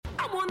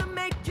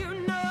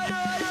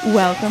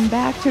Welcome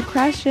back to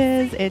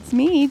Crushes. It's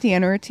me,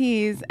 Deanna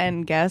Ortiz,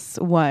 and guess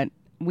what?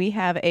 We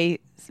have a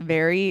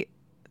very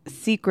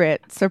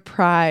secret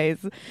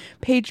surprise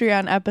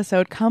Patreon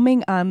episode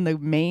coming on the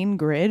main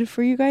grid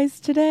for you guys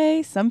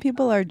today. Some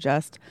people are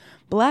just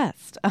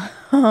blessed,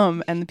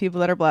 and the people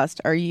that are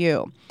blessed are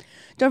you.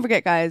 Don't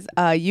forget, guys,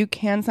 you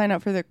can sign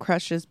up for the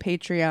Crushes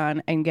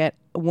Patreon and get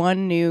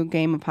one new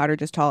game of Hot or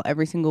Just Tall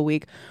every single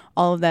week.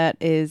 All of that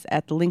is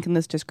at the link in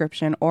this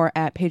description or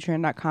at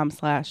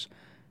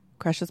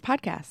patreon.com/Crushes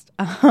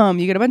Podcast.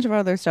 You get a bunch of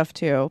other stuff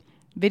too.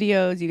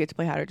 Videos, you get to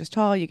play Hot or Just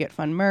Tall, you get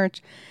fun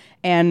merch,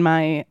 and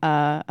my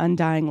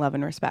undying love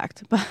and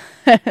respect. But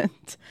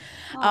isn't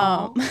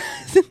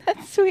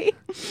that sweet?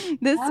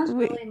 That was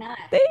really nice.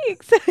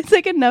 Thanks. It's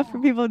like enough for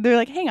people. They're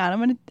like, hang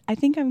on, I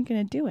think I'm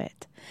gonna do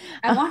it.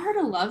 I want her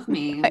to love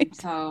me.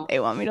 So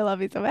they want me to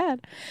love you so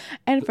bad.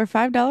 And for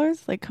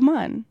 $5, like, come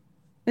on.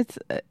 It's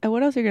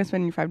what else are you gonna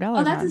spend your $5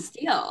 on? Oh, that's on? a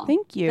steal.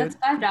 Thank you. That's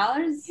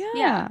 $5.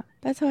 Yeah,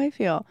 that's how I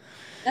feel.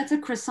 That's a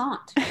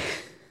croissant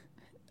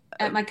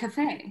at my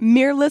cafe.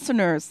 Mere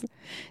listeners,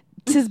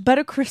 'tis but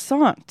a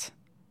croissant.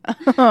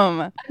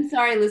 I'm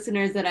sorry,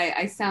 listeners, that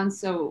I sound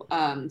so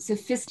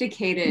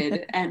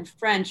sophisticated and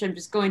French. I'm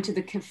just going to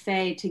the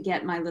cafe to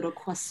get my little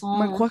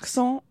croissant. My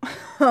croissant.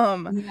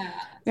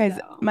 Guys,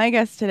 so. My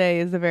guest today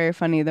is the very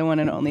funny, the one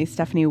and only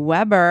Stephanie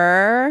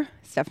Weber.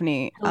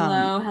 Stephanie.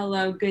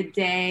 Hello. Good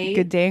day.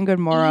 Good day and good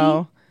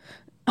morrow.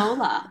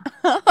 Hola.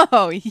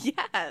 Oh,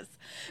 yes.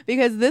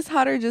 Because this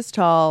Hot or Just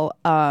Tall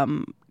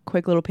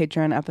quick little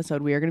Patreon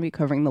episode, we are going to be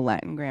covering the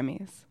Latin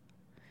Grammys.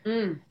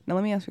 Now,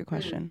 let me ask you a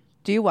question.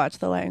 Do you watch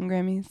the Latin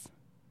Grammys?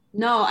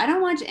 No, I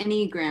don't watch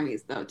any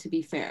Grammys, though, to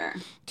be fair.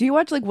 Do you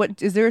watch, like,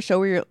 what, is there a show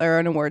where you're, or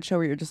an award show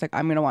where you're just like,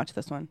 I'm going to watch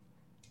this one?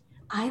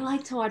 I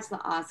like to watch the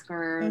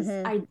Oscars.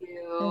 Mm-hmm. I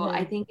do. Mm-hmm.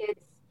 I think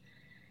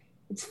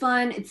it's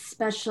fun. It's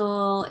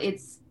special.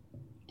 It's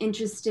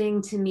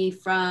interesting to me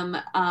from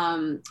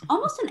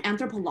almost an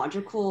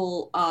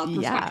anthropological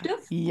perspective.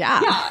 Yeah.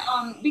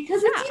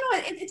 Because it's,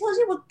 it tells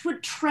you what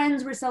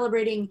trends we're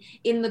celebrating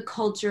in the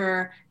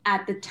culture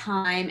at the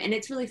time, and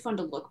it's really fun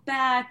to look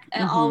back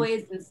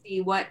always and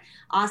see what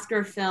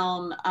Oscar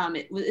film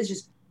is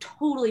just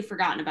totally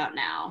forgotten about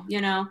now.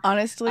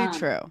 Honestly,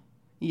 true.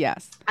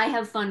 Yes, I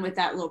have fun with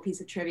that little piece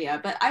of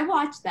trivia, but I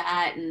watched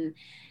that, and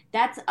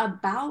that's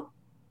about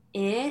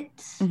it.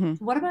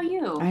 Mm-hmm. What about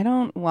you? I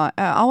don't want.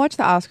 I'll watch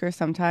the Oscars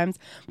sometimes,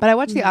 but I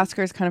watch the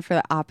Oscars kind of for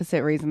the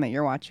opposite reason that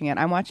you're watching it.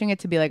 I'm watching it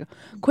to be like,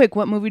 quick,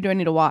 what movie do I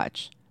need to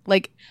watch?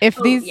 Like, if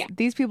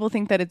these people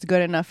think that it's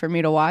good enough for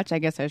me to watch, I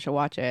guess I should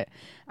watch it.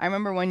 I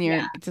remember one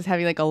year just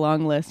having like a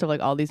long list of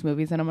like all these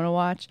movies that I'm gonna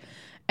watch,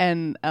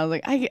 and I was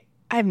like,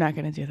 I'm not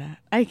going to do that.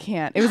 I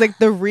can't. It was like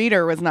The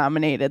Reader was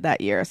nominated that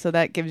year. So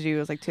that gives you, it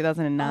was like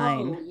 2009.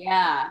 Oh,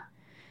 yeah.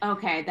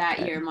 Okay.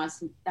 That year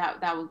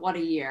that was, what a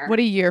year. What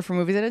a year for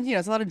movies. And,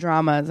 it's a lot of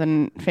dramas.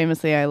 And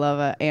famously, I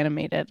love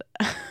animated.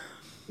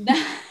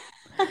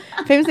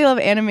 Famously, I love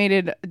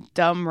animated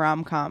dumb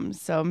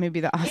rom-coms. So maybe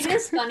the Oscars. It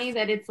is funny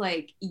that it's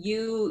like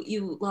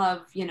you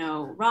love,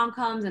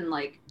 rom-coms and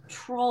like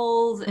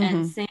trolls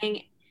and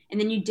sing. And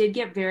then you did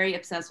get very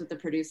obsessed with the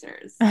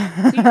producers. So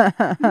you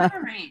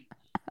never reign.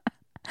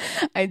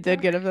 I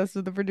did get obsessed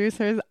with the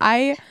producers.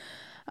 I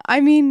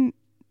mean,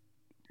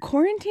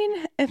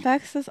 quarantine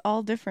affects us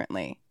all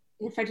differently.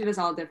 It affected us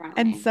all differently.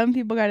 And some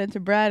people got into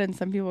bread and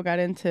some people got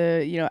into,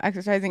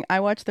 exercising.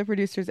 I watched the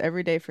producers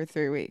every day for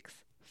 3 weeks.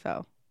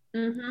 So.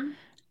 Mm-hmm.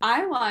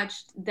 I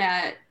watched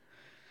that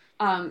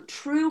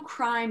true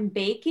crime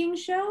baking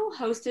show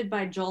hosted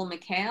by Joel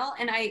McHale.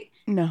 And I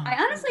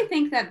honestly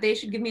think that they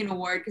should give me an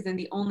award because I'm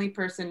the only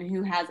person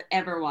who has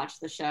ever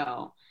watched the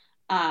show.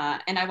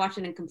 And I watched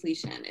it in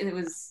completion. It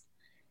was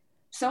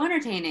so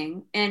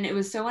entertaining, and it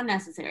was so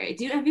unnecessary.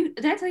 Did I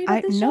tell you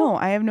about this show? No,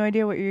 I have no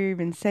idea what you're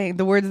even saying.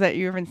 The words that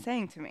you're even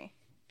saying to me.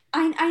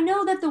 I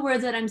know that the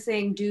words that I'm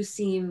saying do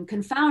seem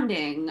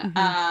confounding,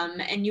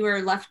 and you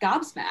were left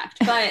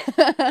gobsmacked. But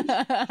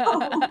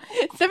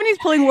Stephanie's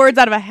pulling words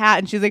out of a hat,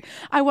 and she's like,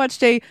 "I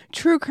watched a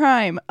true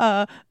crime,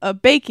 a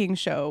baking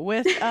show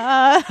with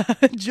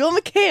Joel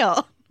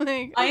McHale."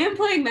 Like, I am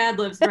playing Mad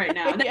Libs right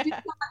now. That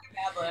Mad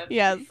Lib.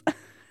 Yes.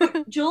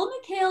 Joel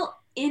McHale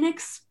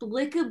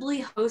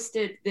inexplicably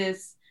hosted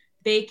this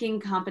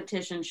baking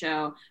competition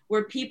show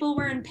where people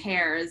were in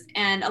pairs,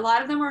 and a lot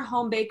of them were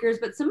home bakers,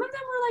 but some of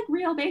them were like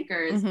real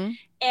bakers,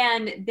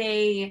 and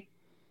they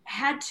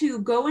had to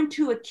go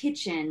into a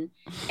kitchen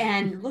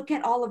and look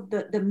at all of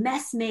the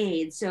mess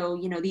made. So,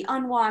 the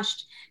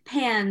unwashed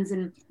pans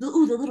and the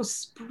little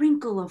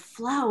sprinkle of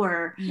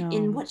flour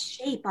in what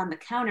shape on the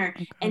counter.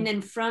 Okay. And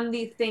then from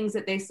the things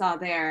that they saw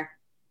there,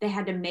 they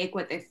had to make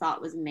what they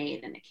thought was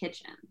made in the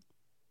kitchen.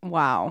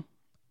 Wow.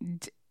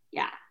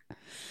 Yeah.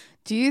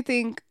 Do you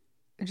think,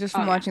 just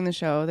from watching the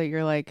show, that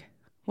you're like,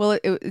 well,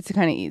 it's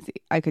kind of easy,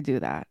 I could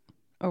do that?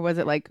 Or was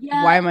it like,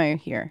 why am I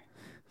here?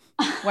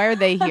 Why are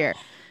they here?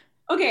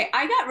 Okay,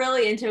 I got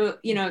really into,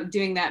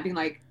 doing that, being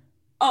like,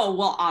 oh,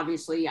 well,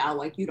 obviously, yeah,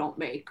 like you don't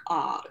make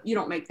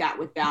that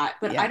with that.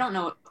 But Yeah. I don't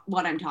know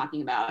what I'm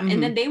talking about. Mm-hmm.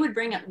 And then they would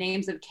bring up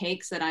names of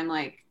cakes that I'm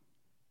like,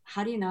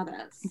 how do you know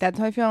this? That's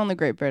how I feel on the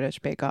Great British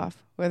Bake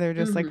Off, where they're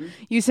just like,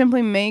 Mm-hmm. you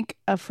simply make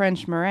a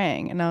French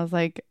meringue. And I was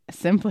like,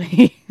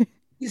 simply.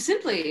 You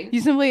simply,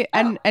 You simply,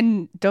 oh,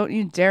 and don't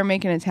you dare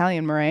make an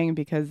Italian meringue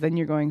because then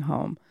you're going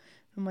home.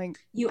 I'm like,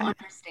 you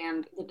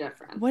understand the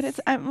difference.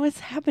 what's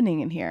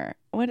happening in here?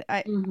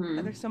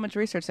 Mm-hmm. There's so much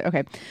research.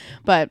 Okay.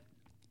 But,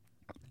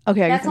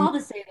 okay. That's all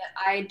to say that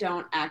I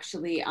don't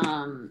actually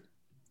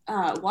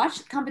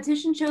watch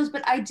competition shows,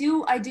 but I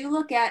do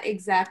look at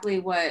exactly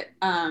what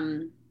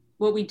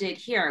we did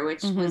here,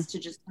 which mm-hmm. was to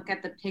just look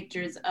at the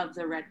pictures of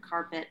the red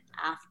carpet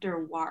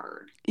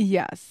afterward.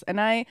 Yes.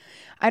 And I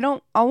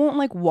won't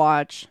like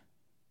watch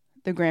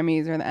the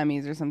Grammys or the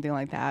Emmys or something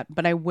like that,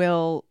 but I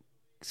will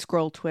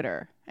scroll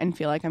Twitter and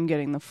feel like I'm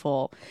getting the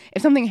full.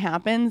 If something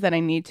happens that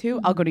I need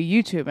to, I'll go to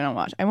YouTube and I'll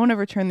watch. I won't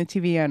ever turn the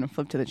TV on and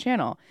flip to the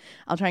channel.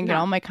 I'll try and get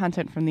all my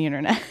content from the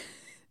internet.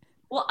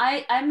 Well,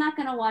 I'm not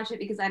going to watch it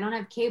because I don't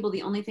have cable.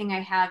 The only thing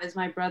I have is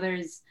my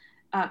brother's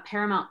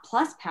Paramount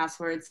Plus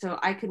password, so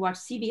I could watch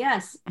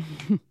CBS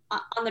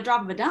on the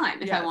drop of a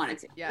dime if I wanted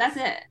to. Yes. That's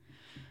it.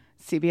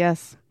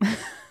 CBS.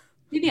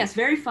 CBS,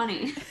 very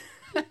funny.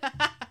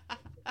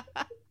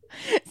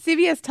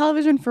 CBS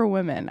television for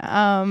women.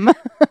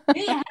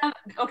 They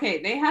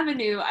have a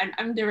new,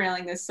 I'm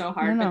derailing this so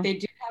hard, but they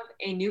do have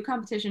a new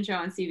competition show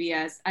on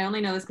CBS. I only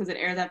know this because it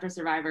airs after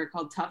Survivor,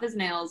 called Tough as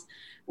Nails,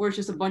 where it's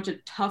just a bunch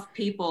of tough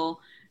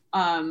people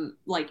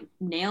like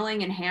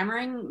nailing and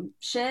hammering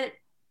shit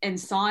and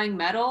sawing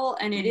metal,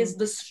 and it is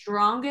the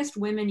strongest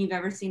women you've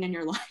ever seen in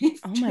your life.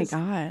 Oh my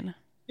God.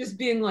 Just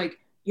being like,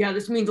 yeah,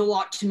 this means a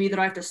lot to me that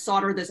I have to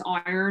solder this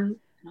iron.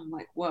 And I'm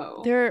like,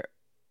 whoa.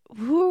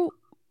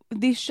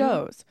 These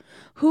shows,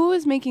 who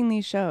is making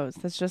these shows?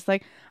 That's just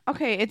like,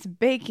 okay, it's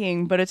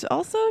baking, but it's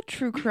also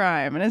true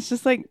crime. And it's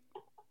just like,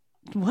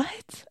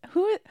 what?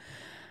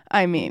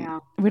 I mean,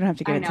 we don't have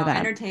to get into that.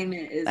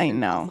 Entertainment is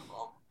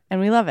impossible.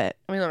 And we love it.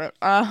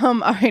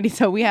 Alrighty,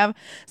 so we have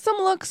some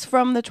looks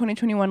from the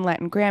 2021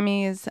 Latin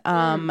Grammys.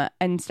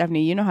 And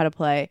Stephanie, you know how to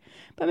play,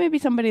 but maybe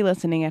somebody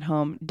listening at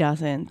home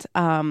doesn't.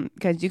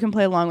 Because you can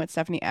play along with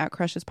Stephanie at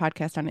Crushes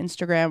Podcast on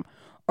Instagram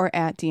or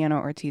at Deanna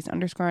Ortiz _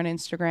 on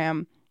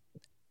Instagram.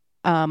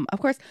 Of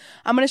course,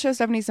 I'm going to show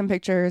Stephanie some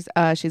pictures.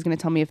 She's going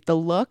to tell me if the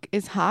look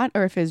is hot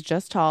or if it's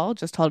just tall.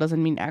 Just tall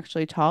doesn't mean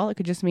actually tall. It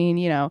could just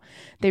mean,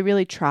 they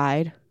really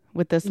tried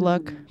with this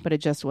look, but it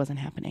just wasn't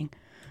happening.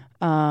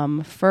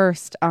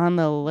 First on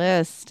the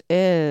list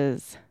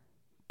is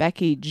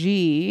Becky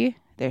G.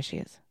 There she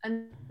is.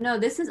 No,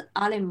 this is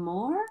Ale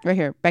Moore. Right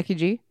here. Becky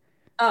G.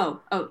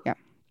 Oh. Yeah.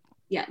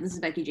 Yeah, this is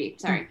Becky G.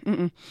 Sorry.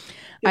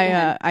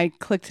 I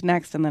clicked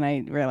next and then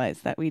I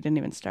realized that we didn't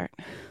even start.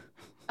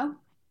 Oh.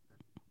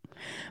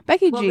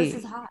 Becky G. This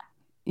is hot.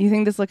 You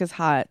think this look is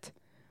hot?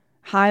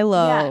 High,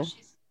 low.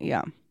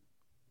 Yeah.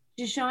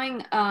 She's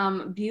showing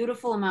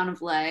beautiful amount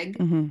of leg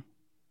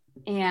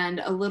and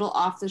a little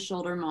off the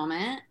shoulder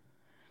moment.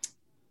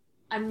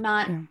 I'm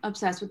not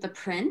obsessed with the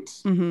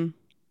print,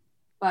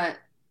 but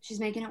she's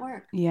making it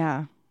work.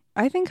 Yeah.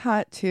 I think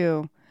hot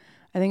too.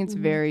 I think it's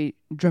very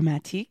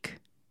dramatique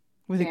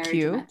with a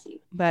Q,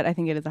 but I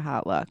think it is a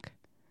hot look.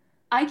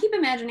 I keep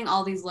imagining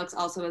all these looks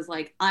also as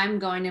like, I'm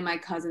going to my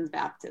cousin's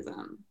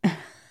baptism.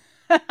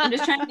 I'm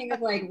just trying to think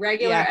of like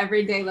regular,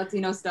 everyday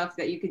Latino stuff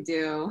that you could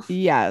do.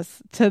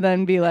 Yes. To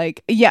then be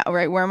like, yeah,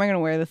 right. Where am I going to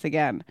wear this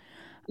again?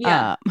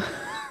 Yeah.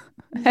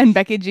 And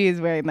Becky G is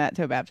wearing that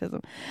to a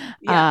baptism.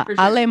 Yeah, for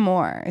sure. Ale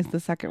Moore is the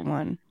second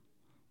one.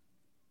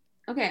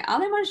 Okay.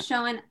 Ale Moore's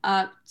showing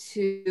up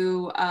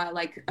to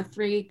like a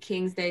Three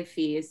Kings Day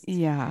feast.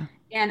 Yeah.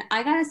 And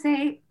I got to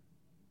say,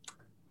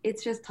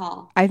 it's just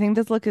tall. I think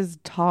this look is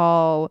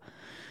tall.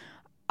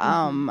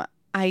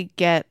 I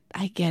get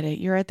it.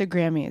 You're at the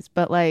Grammys,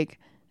 but like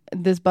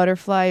this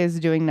butterfly is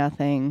doing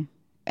nothing,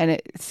 and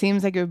it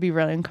seems like it would be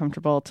really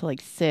uncomfortable to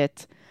like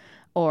sit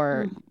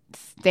or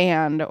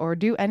stand or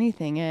do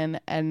anything in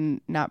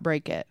and not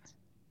break it.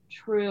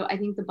 True. I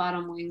think the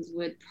bottom wings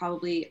would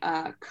probably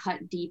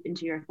cut deep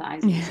into your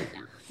thighs when you sit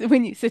down.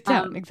 When you sit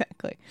down,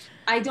 exactly.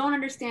 I don't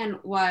understand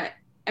what.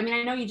 I mean,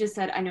 I know you just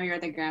said I know you're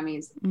at the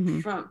Grammys.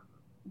 From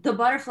the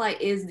butterfly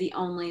is the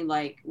only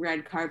like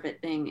red carpet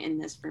thing in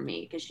this for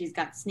me because she's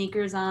got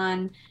sneakers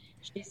on.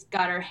 She's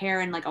got her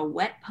hair in like a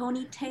wet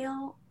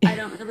ponytail. I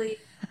don't really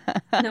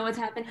know what's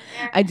happening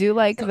there. I do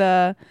like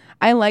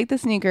I like the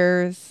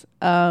sneakers.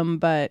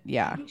 But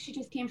yeah. I think she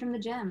just came from the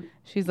gym.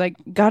 She's like,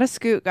 gotta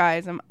scoot,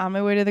 guys. I'm on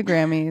my way to the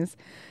Grammys.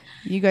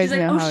 You guys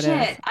know how it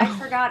is. I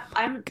forgot.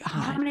 I'm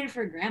nominated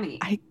for a Grammy.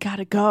 I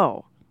gotta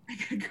go.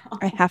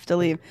 I have to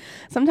leave.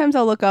 Sometimes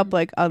I'll look up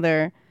like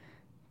other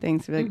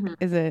things. Like,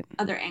 is it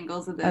other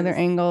angles of this? Other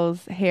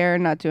angles, hair,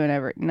 not doing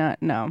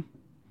no.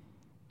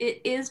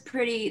 It is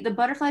pretty. The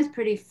butterfly's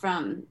pretty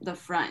from the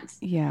front.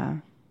 Yeah.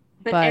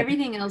 But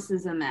everything else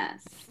is a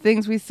mess.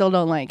 Things we still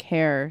don't like: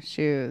 hair,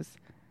 shoes.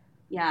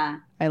 Yeah.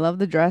 I love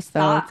the dress though.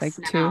 Socks it's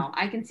like now.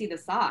 I can see the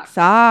socks.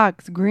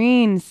 Socks,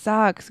 green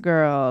socks,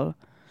 girl.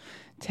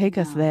 Take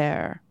us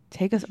there.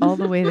 Take us all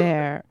the way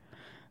there.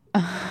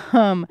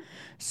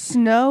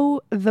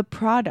 Snow the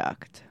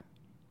product.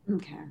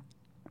 Okay.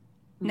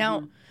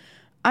 Now,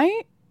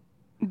 I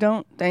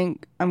don't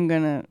think I'm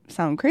going to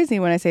sound crazy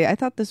when I say I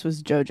thought this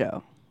was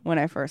JoJo when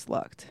I first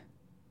looked.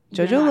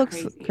 JoJo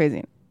looks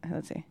crazy.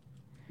 Let's see.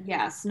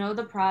 Yeah, Snow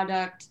the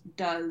product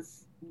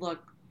does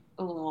look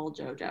a little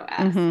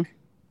JoJo-esque.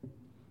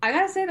 I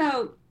gotta say,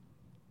 though,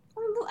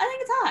 I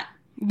think it's hot.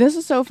 This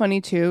is so funny,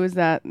 too, is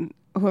that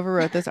whoever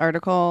wrote this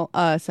article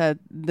said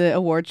the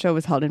award show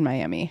was held in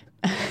Miami.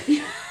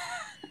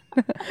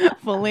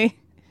 Fully.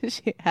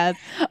 She has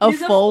a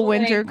full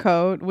winter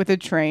coat with a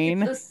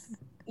train.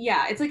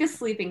 It's like a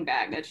sleeping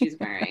bag that she's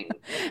wearing,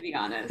 to be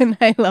honest. And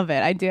I love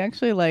it. I do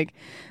actually like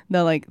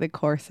the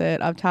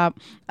corset up top.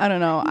 I don't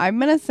know. I'm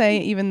going to say,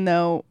 even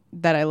though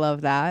that I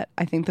love that,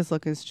 I think this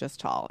look is just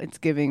tall. It's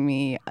giving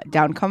me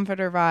down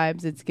comforter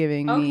vibes. It's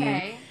giving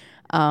me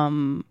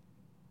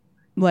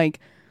like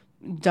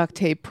duct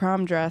tape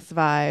prom dress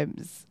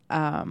vibes.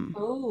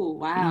 Oh,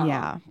 wow.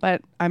 Yeah,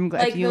 but I'm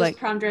glad like those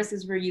prom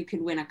dresses where you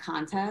could win a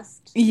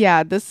contest.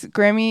 Yeah, this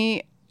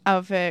Grammy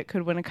outfit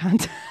could win a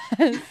contest.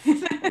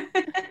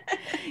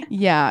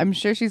 Yeah, I'm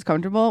sure she's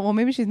comfortable. Well,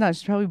 maybe she's not.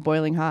 She's probably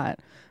boiling hot.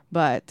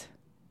 But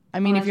I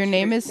mean, if your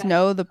name is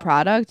Snow the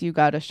product, you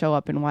got to show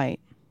up in white.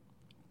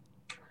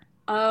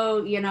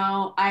 Oh,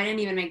 I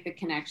didn't even make the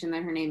connection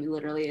that her name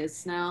literally is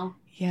Snow.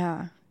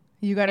 Yeah.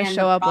 You got to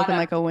show up looking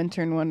like a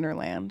winter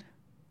wonderland.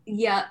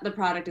 Yeah, the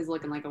product is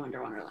looking like a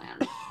winter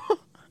wonderland.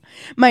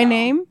 My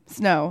name,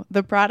 Snow.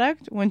 The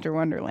product, winter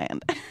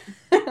wonderland.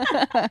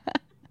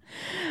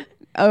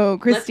 Oh,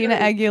 Christina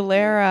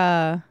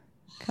Aguilera.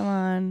 Come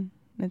on.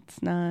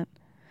 It's not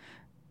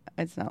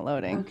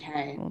loading.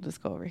 Okay. We'll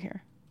just go over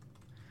here.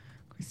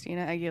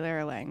 Christina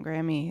Aguilera Latin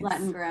Grammys.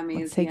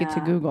 Let's take it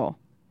to Google.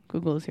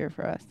 Google is here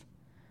for us.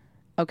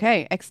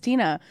 Okay,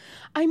 Xtina.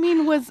 I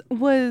mean, was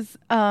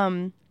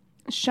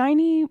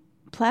shiny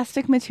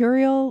plastic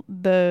material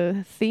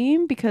the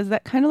theme? Because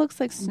that kind of looks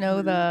like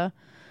Snow the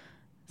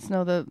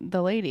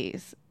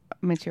ladies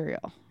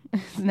material.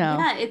 No.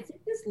 Yeah, it's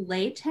this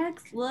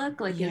latex look.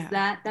 Like, is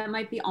that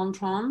might be en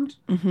trend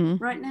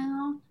right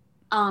now?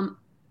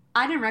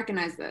 I didn't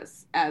recognize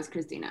this as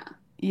Christina.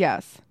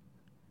 Yes.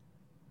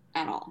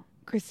 At all.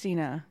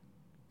 Christina.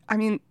 I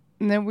mean,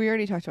 we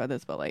already talked about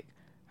this, but like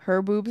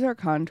her boobs are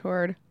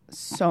contoured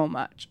so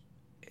much.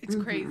 It's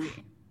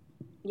crazy.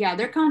 Yeah,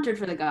 they're contoured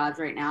for the gods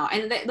right now.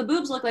 And the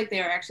boobs look like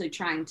they are actually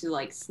trying to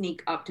like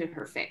sneak up to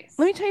her face.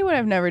 Let me tell you what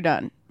I've never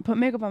done. Put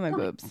makeup on my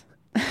boobs.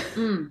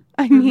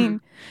 I mean,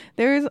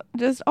 there's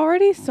just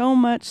already so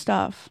much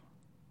stuff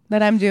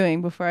that I'm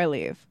doing before I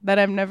leave that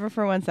I'm never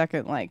for 1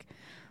 second like,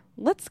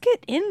 let's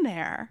get in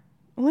there.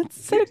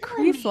 Let's set a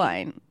crease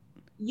line.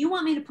 If you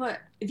want me to put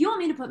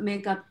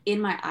makeup in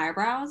my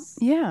eyebrows,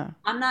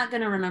 I'm not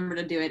going to remember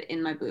to do it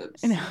in my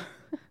boobs. No.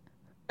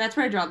 That's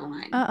where I draw the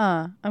line.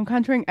 I'm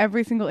contouring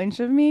every single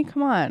inch of me.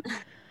 Come on.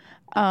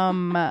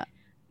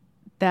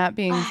 That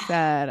being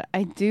said,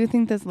 I do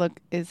think this look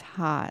is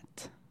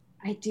hot.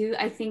 I do.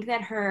 I think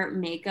that her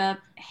makeup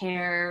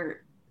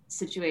hair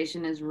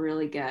situation is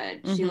really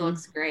good. She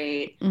looks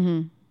great.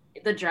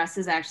 The dress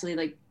is actually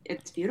like,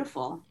 it's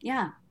beautiful.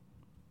 Yeah.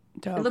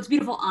 Dope. It looks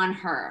beautiful on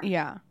her.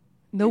 Yeah.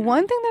 The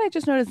one thing that I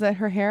just noticed that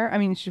her hair, I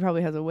mean, she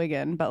probably has a wig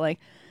in, but like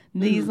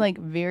these like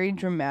very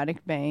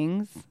dramatic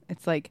bangs.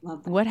 It's like,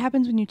 what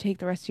happens when you take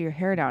the rest of your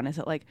hair down? Is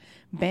it like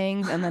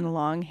bangs and then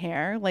long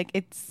hair? Like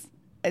it's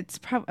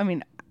probably, I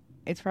mean,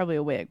 it's probably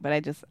a wig, but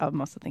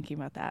I'm also thinking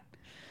about that.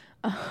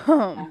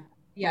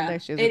 Yeah,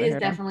 it is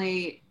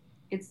definitely,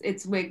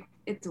 it's wig.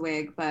 It's a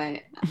wig,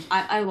 but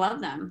I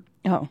love them.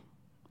 Oh,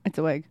 it's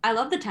a wig. I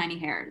love the tiny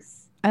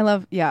hairs. I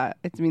love,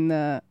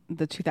 the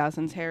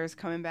 2000s hairs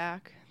coming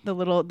back. The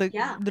little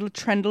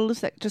trendles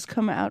that just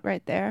come out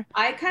right there.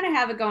 I kind of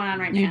have it going on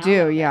right now. You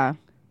do, yeah.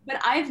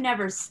 But I've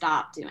never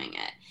stopped doing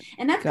it.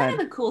 And that's kind of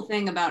the cool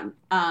thing about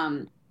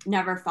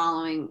never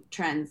following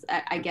trends,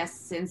 I guess,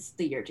 since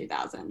the year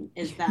 2000,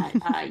 is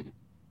that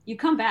you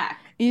come back.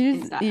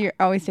 You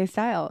always stay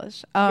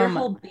stylish. Your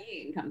whole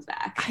being comes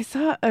back. I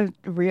saw a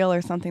reel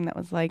or something that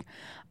was like,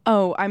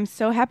 oh, I'm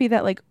so happy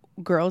that like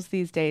girls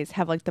these days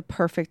have like the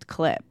perfect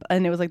clip.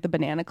 And it was like the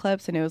banana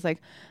clips. And it was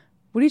like,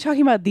 what are you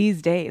talking about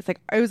these days? Like,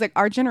 it was like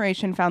our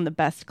generation found the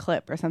best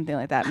clip or something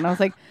like that. And I was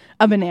like,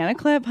 a banana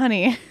clip?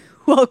 Honey,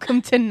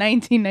 welcome to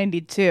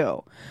 1992.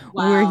 Wow,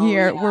 we're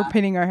here. Yeah. We're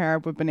pinning our hair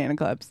up with banana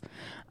clips.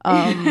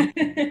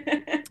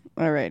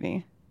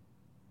 Alrighty.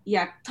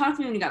 Yeah, talk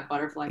to me when you got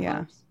butterfly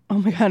clips. Oh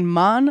my God,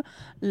 Mon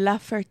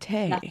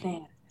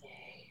Laferte.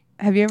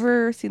 Have you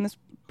ever seen this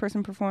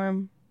person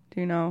perform? Do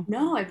you know?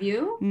 No, have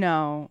you?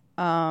 No.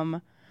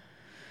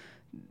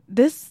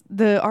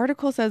 The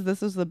article says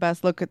this is the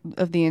best look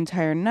of the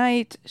entire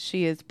night.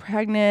 She is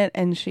pregnant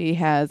and she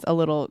has a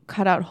little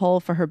cutout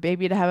hole for her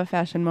baby to have a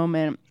fashion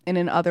moment in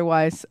an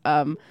otherwise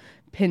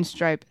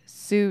pinstripe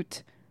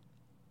suit.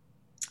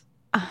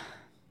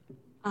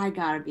 I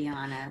gotta be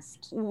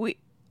honest.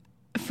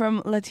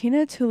 From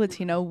Latina to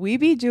Latino, we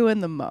be doing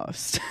the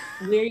most.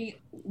 We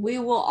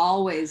will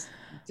always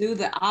do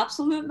the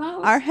absolute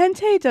Our most.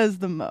 hente does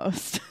the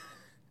most.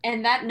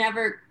 And that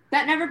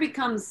never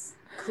becomes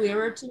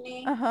clearer to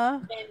me Uh-huh.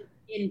 than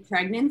in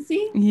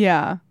pregnancy.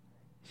 Yeah.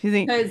 She's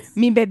like, Because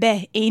mi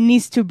bebé, he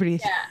needs to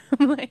breathe. yeah,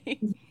 I'm like,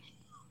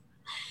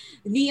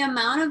 the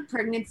amount of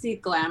pregnancy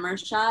glamour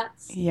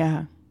shots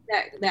yeah.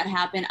 that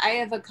happen. I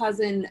have a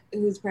cousin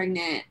who's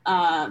pregnant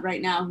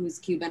right now, who's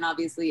Cuban,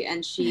 obviously,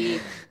 and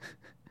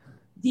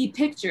the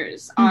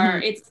pictures are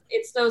Mhm.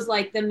 it's those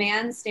like the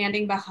man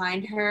standing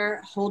behind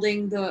her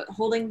holding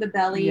the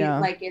belly Yeah.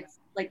 like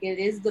it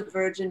is the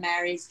Virgin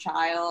Mary's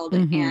child,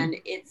 Mhm. and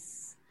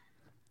it's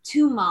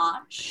too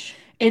much.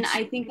 And It's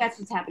I think that's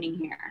what's happening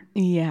here.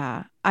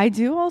 yeah. I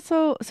do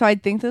also so I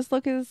think this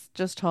look is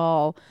just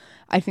tall.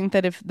 I think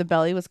that if the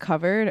belly was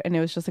covered and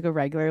it was just like a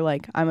regular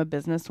like I'm a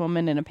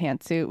businesswoman in a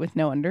pantsuit with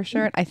no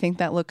undershirt, I think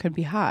that look could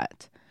be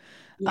hot.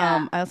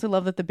 Yeah. I also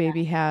love that the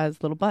baby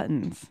has little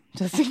buttons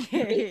just in The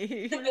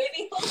case.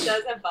 baby hole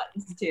does have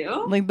buttons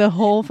too. Like the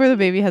hole for the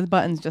baby has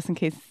buttons just in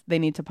case they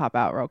need to pop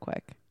out real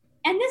quick.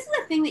 And this is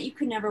a thing that you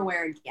could never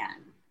wear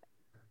again.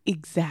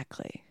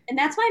 Exactly. And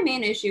that's my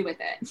main issue with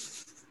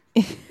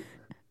it.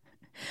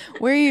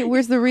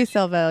 Where's the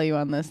resale value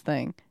on this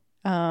thing?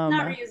 Not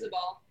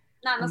reusable.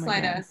 Not in Oh the my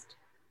god. slightest.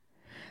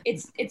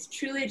 It's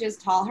truly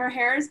just tall. Her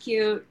hair is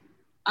cute.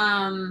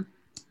 Um,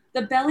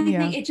 the belly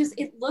Yeah. thing,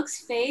 it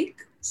looks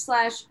fake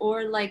slash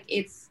or like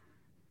it's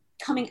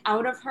coming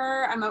out of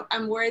her.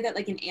 I'm worried that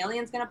like an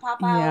alien's gonna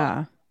pop out.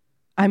 Yeah.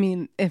 I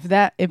mean, if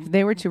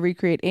they were to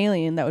recreate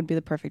Alien, that would be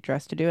the perfect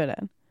dress to do it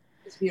in.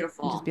 It's And just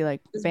beautiful. be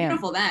like, It's bam,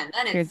 beautiful then.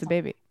 Then here's it's the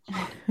baby.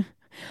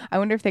 I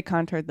wonder if they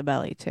contoured the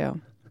belly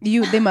too.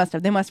 They must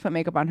have. They must put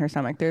makeup on her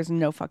stomach. There's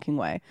no fucking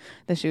way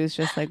that she was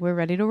just like, we're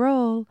ready to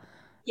roll.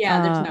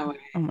 yeah. There's no way.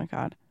 Oh my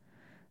god.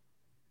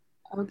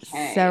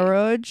 Okay.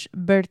 Saroj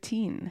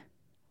Bertin.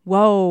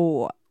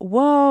 Whoa.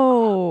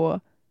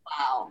 Whoa.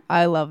 Wow.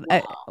 I love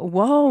Wow.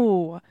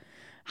 whoa.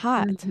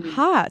 Hot. Mm-hmm.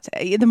 Hot.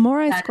 The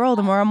more I That's scroll,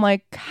 the more I'm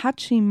like,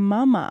 Hachi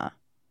Mama.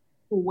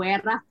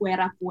 fuera,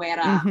 fuera, fuera.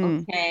 Mm-hmm.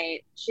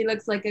 Okay. She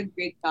looks like a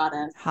Greek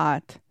goddess.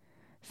 Hot.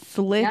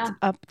 Slit Yeah.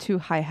 up to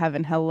high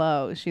heaven.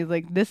 Hello. She's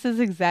like, this is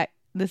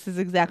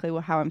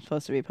exactly how I'm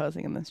supposed to be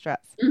posing in this dress.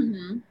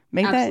 Mm-hmm.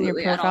 Make that in your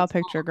Absolutely. At all profile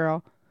times. picture,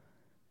 girl.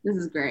 This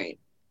is great.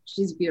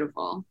 She's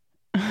beautiful.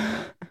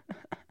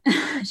 She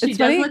It's does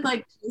funny. look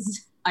like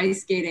she's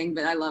ice skating,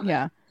 but I love it.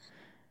 Yeah.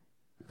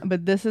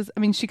 But this is, I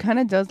mean, she kind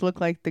of does look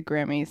like the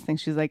Grammys thing.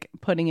 She's like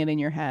putting it in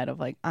your head of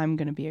like, I'm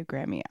going to be a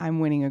Grammy. I'm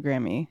winning a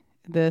Grammy.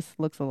 This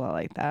looks a lot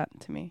like that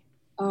to me.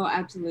 Oh,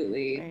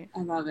 absolutely. Right.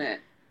 I love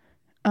it.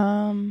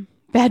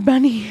 Bad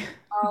Bunny.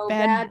 Oh,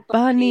 Bad Bad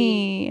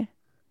Bunny.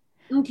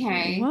 Bunny.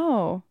 Okay.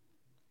 Whoa.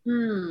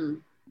 Hmm.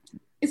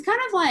 It's kind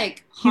of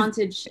like He's,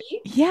 haunted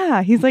sheep.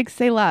 yeah, he's like,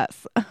 say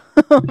less.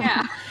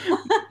 Yeah.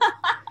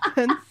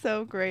 That's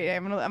so great.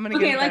 I'm gonna Okay,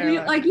 get a like better you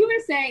look. like you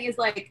were saying is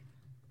like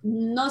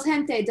Nos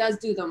Gente does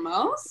do the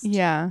most.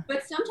 Yeah.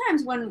 But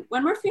sometimes when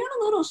we're feeling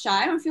a little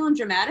shy, we're feeling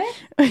dramatic,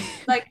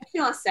 like we're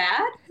feeling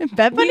sad,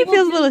 Bad we Bunny will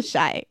feels a do little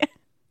shy.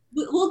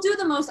 we'll do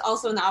the most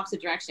also in the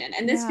opposite direction.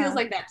 And this feels Yeah.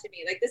 like that to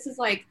me. Like this is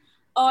like,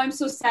 oh, I'm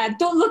so sad.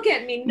 Don't look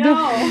at me. No.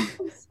 I'm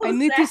I so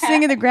need to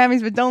sing sad. at the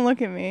Grammys, but don't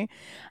look at me.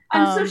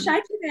 I'm so shy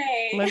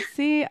today. Let's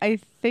see. I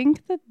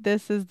think that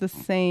this is the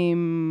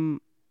same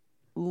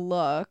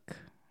look.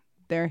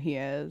 There he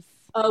is.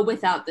 Oh,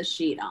 without the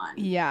sheet on.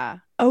 Yeah.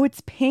 Oh,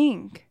 it's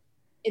pink.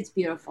 It's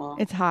beautiful.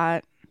 It's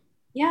hot.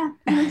 Yeah.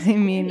 I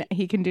mean,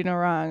 he can do no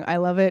wrong. I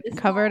love it It's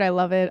covered. I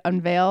love it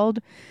unveiled.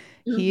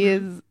 mm-hmm.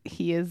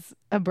 He is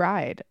a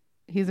bride.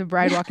 He's a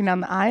bride walking down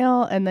the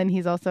aisle, and then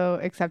he's also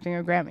accepting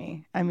a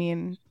Grammy. I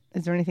mean,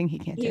 is there anything he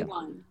can't He do?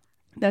 won.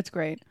 That's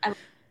great. I,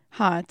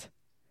 Hot.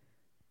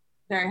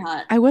 very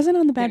hot. I wasn't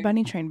on the Bad Very.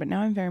 Bunny train, but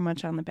now I'm very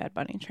much on the Bad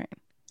Bunny train.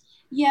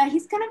 Yeah,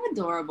 he's kind of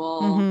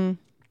adorable. Mm-hmm.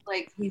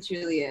 Like he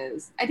truly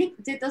is. I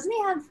think doesn't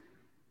he have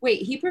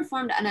wait, he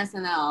performed on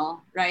SNL,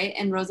 right?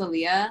 And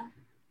Rosalia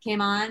came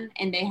on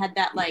and they had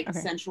that like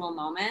sensual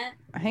moment.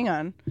 Hang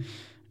on.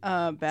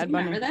 Bad Do you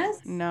Bunny. remember this?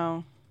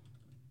 No.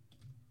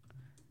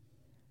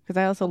 Because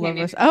I also love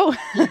maybe. this. Oh.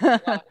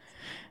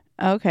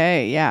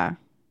 Okay, yeah.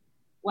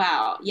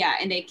 Wow. Yeah,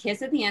 and they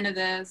kiss at the end of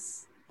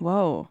this.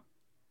 Whoa.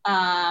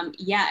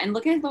 Yeah, and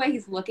look at the way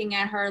he's looking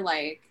at her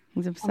like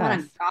He's I obsessed.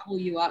 want to gobble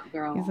you up,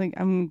 girl. He's like,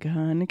 I'm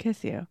gonna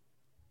kiss you.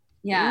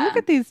 Yeah. Look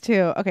at these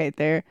two. Okay,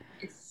 they're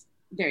It's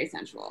very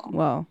sensual.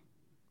 well.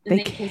 And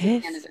They kiss at the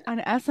end of kiss it. on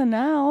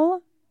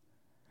SNL.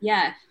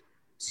 Yeah.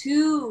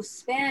 Two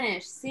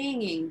Spanish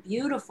singing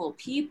beautiful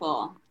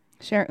people.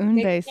 Share un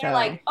beso. They're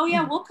like, oh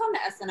yeah, we'll come to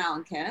SNL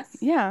and kiss.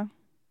 Yeah.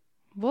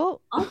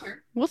 We'll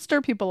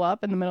stir people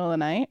up in the middle of the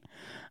night.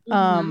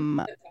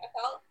 Mm-hmm.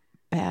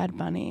 Bad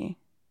Bunny.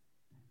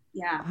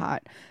 Yeah.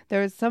 Hot.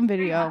 There was some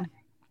video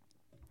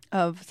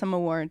of some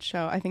award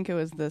show. I think it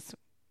was this.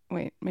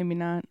 Wait, maybe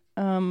not.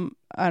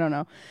 I don't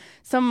know.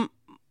 Some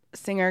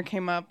singer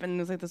came up and it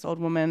was like this old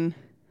woman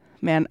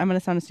man, I'm gonna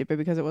sound stupid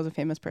because it was a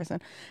famous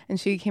person, and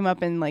she came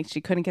up and like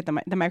she couldn't get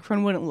the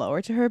microphone wouldn't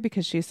lower to her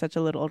because she's such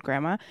a little old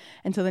grandma,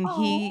 and so then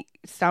Oh, he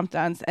stomped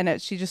on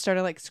she just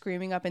started like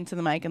screaming up into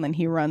the mic, and then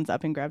he runs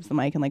up and grabs the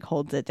mic and like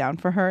holds it down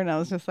for her, and I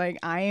was just like,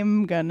 I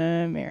am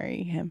gonna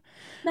marry him.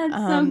 that's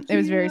so It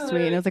was very cute.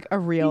 sweet, and it was like a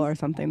reel He's, or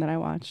something that I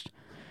watched.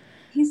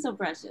 he's so He's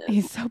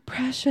precious. so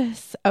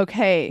precious.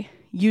 Okay,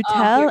 Oh, here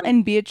Utel we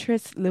and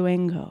Beatrice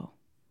Luengo.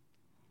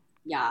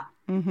 Yeah.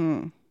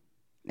 Mm-hmm.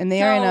 And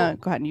they are in So a.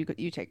 Go ahead,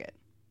 you take it.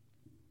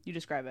 You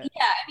describe it.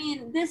 yeah, I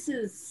mean,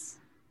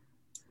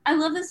 I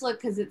love this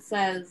look because it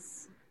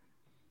says,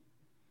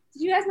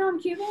 "Did you guys know I'm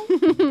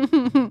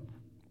Cuban?"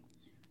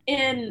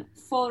 In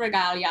full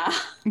regalia.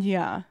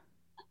 Yeah.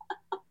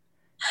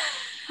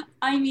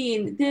 I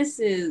mean, this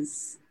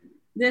is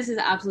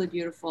absolutely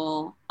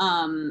beautiful.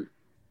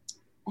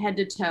 Head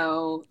to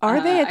toe.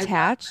 Are they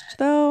attached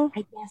though?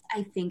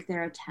 I think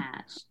they're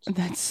attached,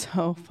 That's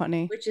so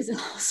funny. which is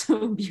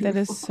also beautiful. That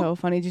is so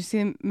funny. Did you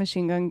see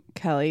Machine Gun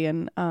Kelly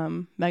and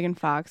Megan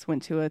Fox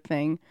went to a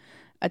thing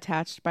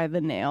attached by the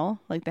nail?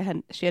 Like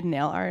she had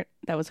nail art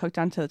that was hooked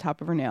onto the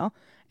top of her nail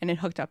and it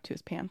hooked up to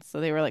his pants.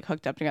 So they were like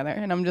hooked up together.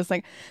 And I'm just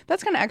like,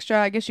 that's kind of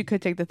extra. I guess you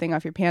could take the thing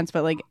off your pants,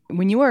 but like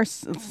when you are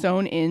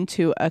sewn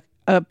into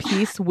a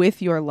piece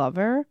with your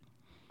lover,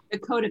 The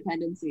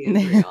codependency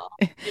is real.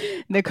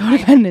 the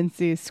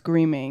codependency is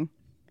screaming.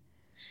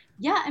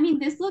 Yeah, I mean,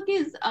 this look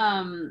is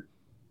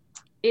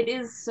it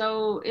is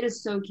so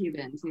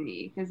Cuban to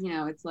me because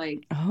it's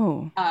like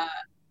Oh,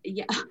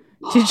 yeah.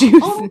 did you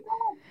Oh my God.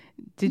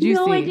 did you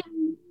No, see?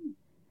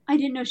 I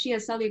didn't know she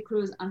has Celia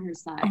Cruz on her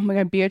side. Oh my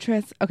God,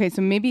 Beatrice. Okay,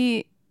 so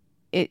maybe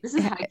This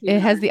is high it Cuban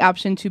has the art.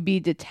 option to be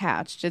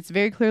detached. It's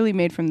very clearly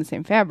made from the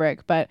same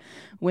fabric, but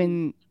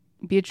when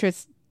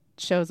Beatrice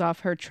shows off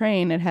her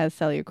train, it has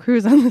Celia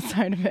Cruz on the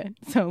side of it.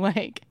 So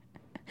like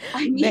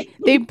I mean,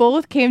 they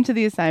both came to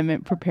the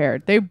assignment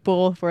prepared. They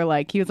both were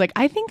like, he was like,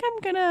 I think I'm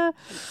gonna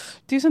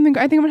do something.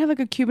 I think I'm gonna have like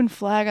a Cuban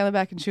flag on the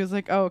back, and she was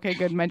like, oh, okay,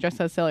 good. My dress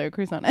has Celia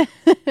Cruz on it.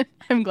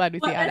 I'm glad we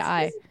see eye to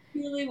eye. that's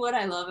really what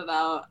I love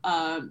about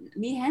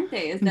Mi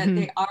Gente is that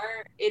Mm-hmm.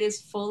 it is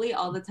fully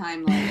all the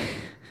time like,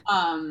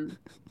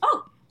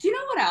 oh, do you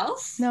know what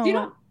else? No, Do you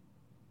what? know,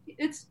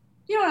 it's,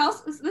 you know what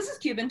else? This is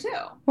Cuban too.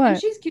 And What?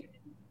 she's Cuban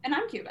and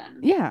I'm Cuban.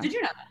 Yeah, Did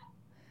you know that?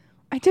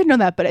 I did know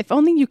that, but if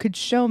only you could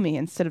show me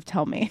instead of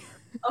tell me.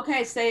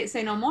 Okay,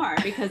 say no more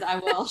because I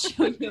will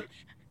show you.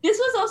 This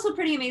was also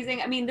pretty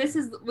amazing. I mean, this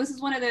is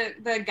one of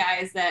the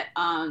guys that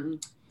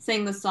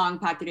sang the song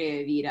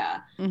Patria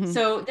Vida. Mm-hmm.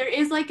 So there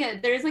is like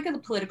a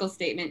political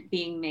statement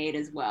being made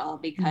as well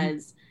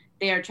because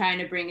they are trying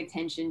to bring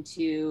attention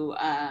to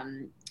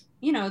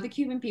the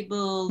Cuban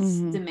people's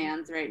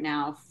demands right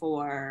now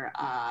for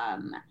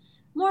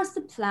more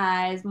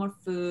supplies, more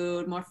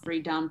food, more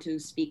freedom to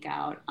speak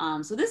out.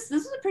 So this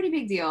is a pretty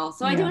big deal.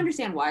 So I do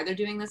understand why they're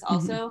doing this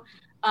also.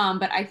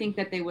 But I think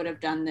that they would have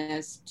done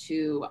this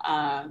to,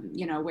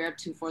 wear up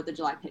to 4th of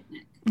July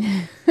picnic.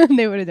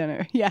 They would have done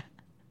it. Yeah.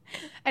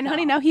 And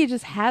honey, now he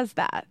just has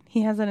that.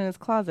 He has it in his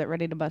closet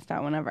ready to bust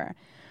out whenever.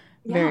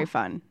 Yeah. Very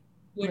fun.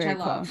 Which Very I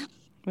love. cool.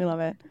 We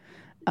love it.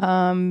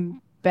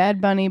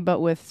 Bad Bunny, but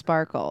with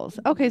sparkles.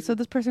 Okay, so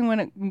this person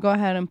went to go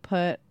ahead and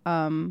put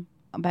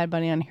Bad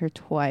Bunny on here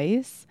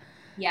twice.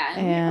 Yeah,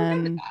 and we're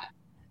good with that.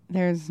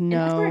 There's And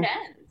that's where no. it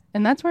ends.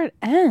 And that's where it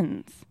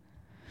ends.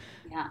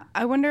 Yeah.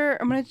 I wonder.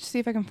 I'm gonna see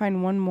if I can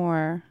find one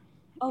more.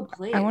 Oh,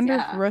 please. I wonder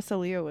if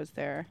Rosalia was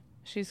there.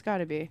 She's got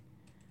to be.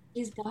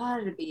 She's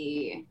got to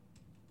be.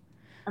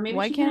 Or maybe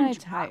Why she can't I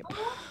didn't type?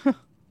 travel?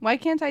 Why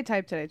can't I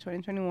type today?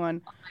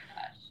 2021. Oh my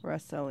gosh.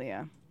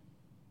 Rosalia.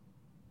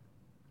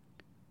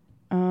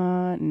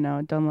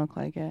 No, don't look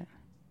like it.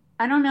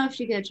 I don't know if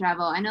she could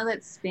travel. I know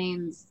that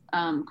Spain's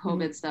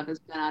COVID stuff has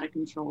been out of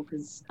control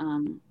because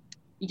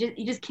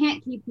you just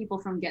can't keep people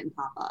from getting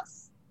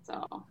tapas.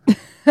 So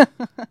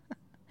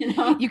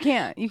You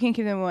can't keep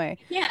them away.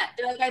 Yeah,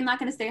 they're like, I'm not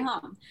going to stay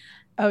home.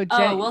 Oh,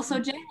 well, so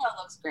J-Lo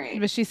looks great.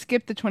 But she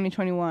skipped the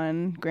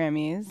 2021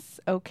 Grammys.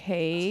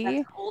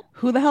 Okay. Cool.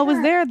 Who the hell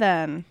was there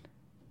then?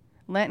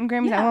 Latin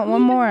Grammys. Yeah, I want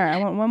one more. I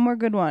want one more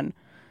good one.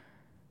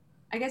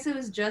 I guess it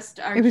was just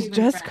our It was Cuban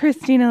just friend.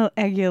 Christina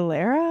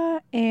Aguilera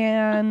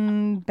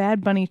and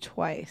Bad Bunny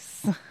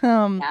twice.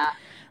 Yeah.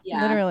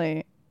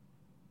 Literally.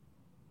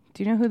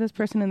 Do you know who this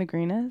person in the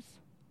green is?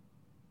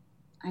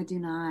 I do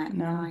not.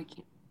 No. No, I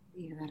can't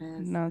see who that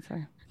is. No,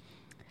 sorry.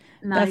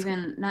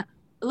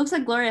 It looks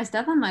like Gloria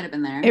Estefan might have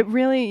been there. It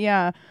really,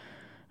 yeah.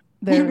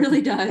 It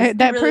really does.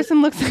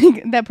 Person looked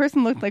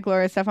like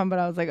Gloria Estefan, but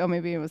I was like, oh,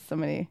 maybe it was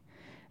somebody.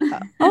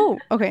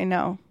 Okay,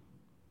 no.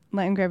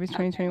 Latin Grammys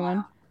 2021.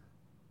 Wow.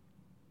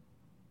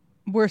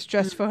 Worst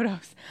dressed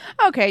photos.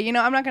 Okay,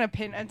 I'm not gonna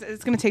pin.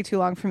 It's gonna take too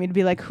long for me to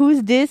be like,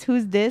 who's this,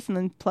 and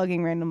then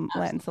plugging random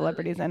Latin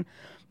celebrities in.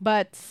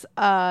 But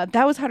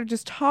that was How to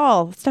Just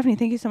Tall. Stephanie,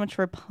 thank you so much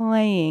for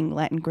playing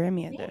Latin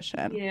Grammy edition.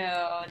 Thank you.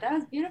 That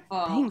was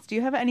beautiful. Thanks. Do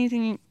you have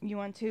anything you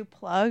want to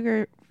plug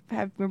or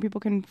have where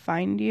people can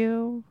find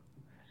you,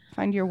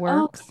 find your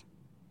works?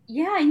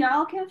 Yeah,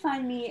 y'all can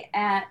find me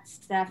at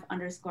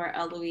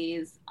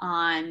Steph_Eloise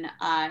on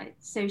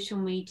social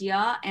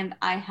media, and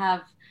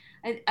I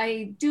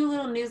do a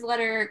little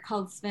newsletter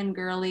called Spin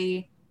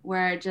Girly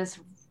where I just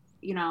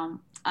it's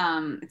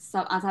on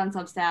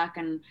Substack,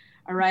 and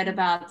I write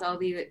about all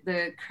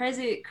the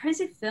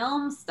crazy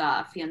film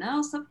stuff,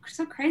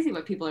 so crazy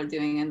what people are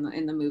doing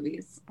in the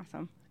movies.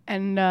 Awesome.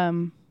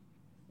 And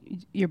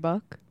your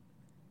book?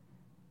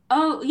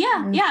 Oh,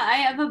 yeah. I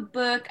have a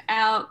book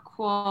out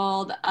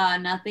called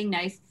Nothing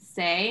Nice to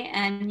Say,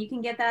 and you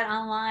can get that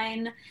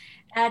online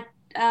at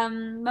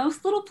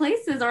most little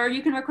places, or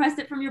you can request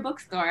it from your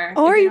bookstore.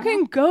 Or you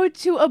can go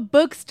to a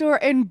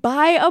bookstore and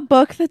buy a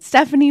book that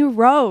Stephanie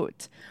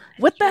wrote.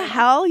 What the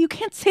hell? You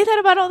can't say that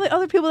about all the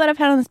other people that I've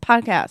had on this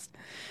podcast.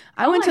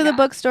 I went to the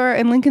bookstore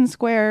in Lincoln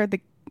Square, the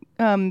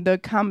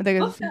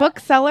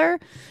bookseller,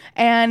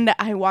 and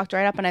I walked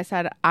right up and I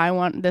said, I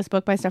want this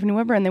book by Stephanie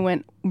Weber, and they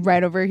went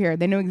right over here.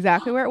 They knew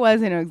exactly where it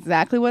was. They know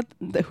exactly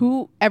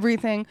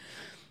everything.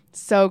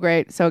 So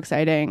great. So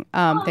exciting.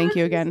 Thank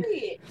you again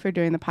for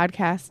doing the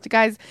podcast.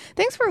 Guys,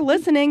 thanks for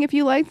listening. If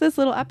you like this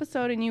little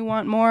episode and you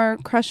want more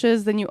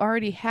crushes than you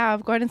already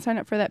have, go ahead and sign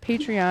up for that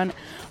Patreon.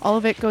 All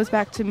of it goes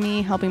back to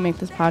me helping make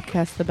this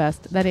podcast the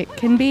best that it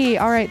can be.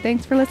 All right.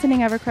 Thanks for listening.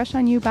 I have a crush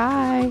on you.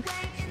 Bye.